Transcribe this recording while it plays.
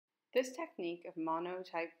This technique of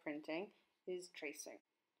monotype printing is tracing.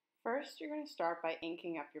 First, you're going to start by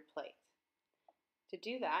inking up your plate. To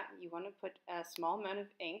do that, you want to put a small amount of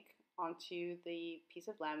ink onto the piece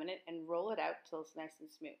of laminate and roll it out till it's nice and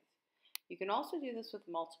smooth. You can also do this with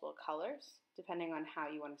multiple colors, depending on how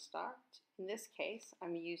you want to start. In this case,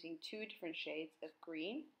 I'm using 2 different shades of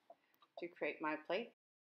green to create my plate.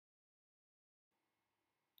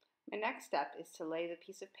 My next step is to lay the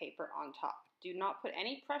piece of paper on top. Do not put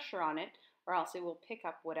any pressure on it or else it will pick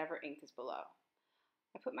up whatever ink is below.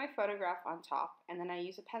 I put my photograph on top and then I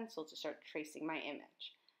use a pencil to start tracing my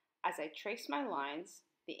image. As I trace my lines,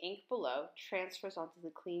 the ink below transfers onto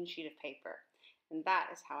the clean sheet of paper, and that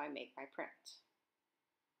is how I make my print.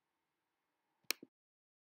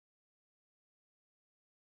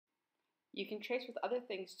 You can trace with other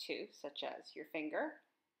things too, such as your finger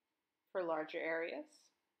for larger areas,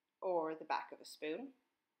 or the back of a spoon.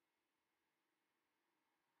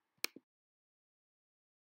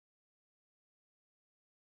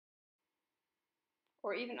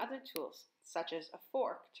 Or even other tools, such as a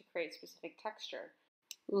fork to create specific texture,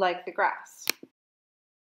 like the grass.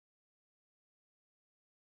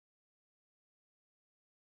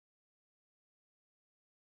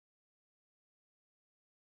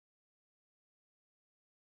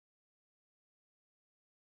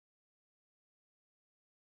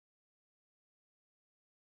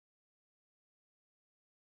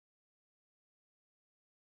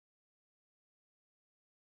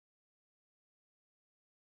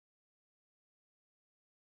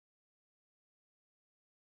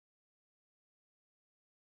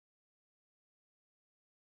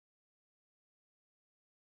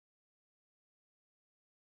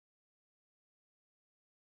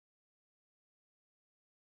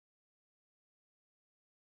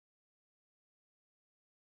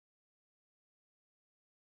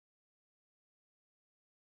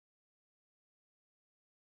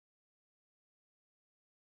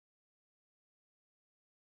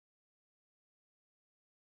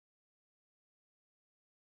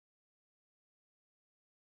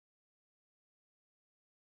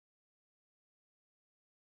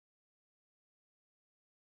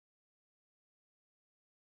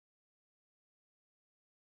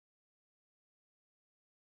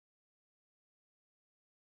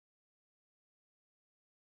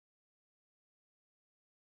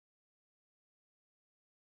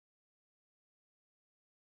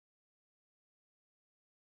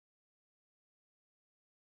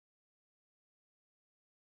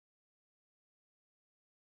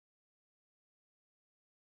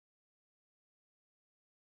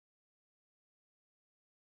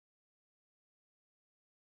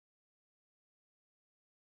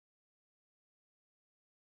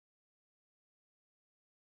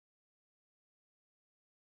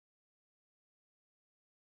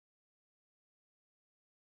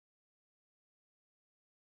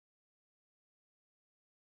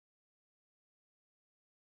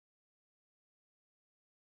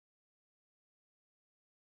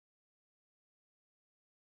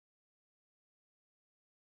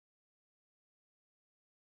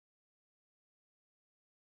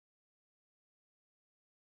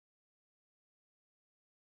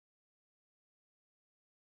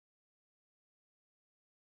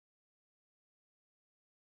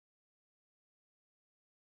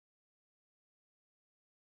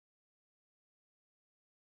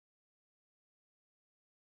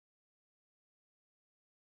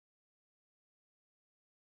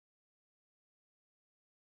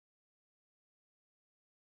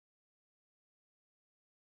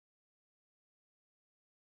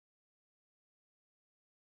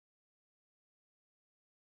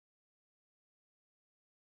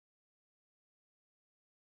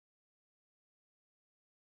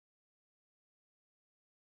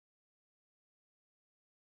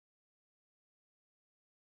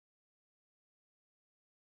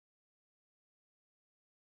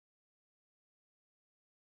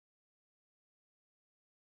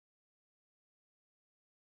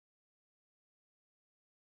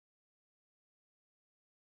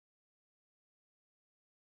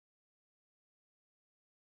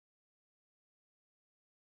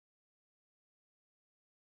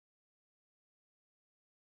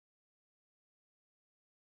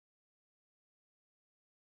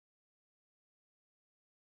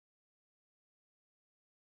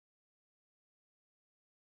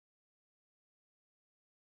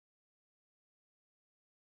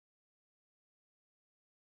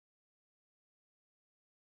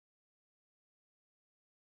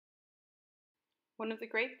 One of the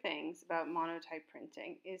great things about monotype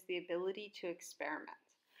printing is the ability to experiment.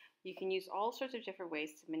 You can use all sorts of different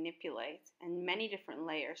ways to manipulate and many different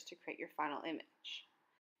layers to create your final image.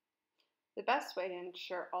 The best way to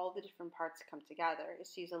ensure all the different parts come together is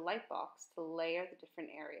to use a light box to layer the different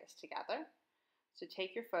areas together. So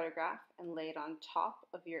take your photograph and lay it on top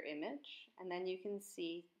of your image, and then you can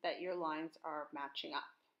see that your lines are matching up.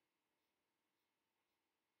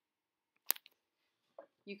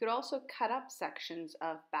 You could also cut up sections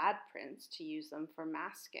of bad prints to use them for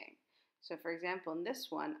masking. So for example, in this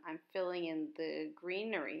one, I'm filling in the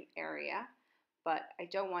greenery area, but I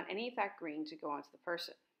don't want any of that green to go onto the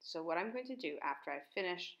person. So what I'm going to do after I've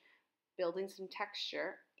finished building some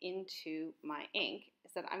texture into my ink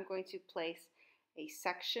is that I'm going to place a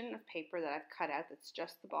section of paper that I've cut out that's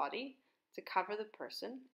just the body to cover the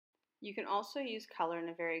person. You can also use color in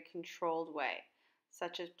a very controlled way,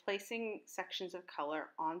 such as placing sections of color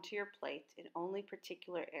onto your plate in only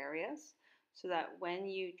particular areas so that when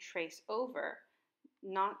you trace over,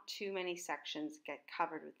 not too many sections get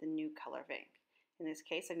covered with the new color of ink. In this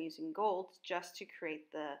case, I'm using gold just to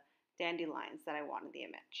create the dandelions that I want in the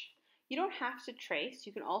image. You don't have to trace.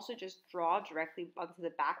 You can also just draw directly onto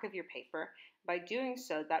the back of your paper. By doing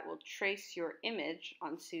so, that will trace your image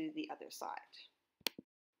onto the other side.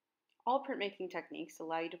 All printmaking techniques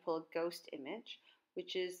allow you to pull a ghost image,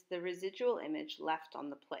 which is the residual image left on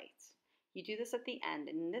the plate. You do this at the end,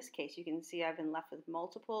 and in this case, you can see I've been left with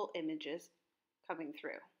multiple images coming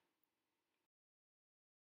through.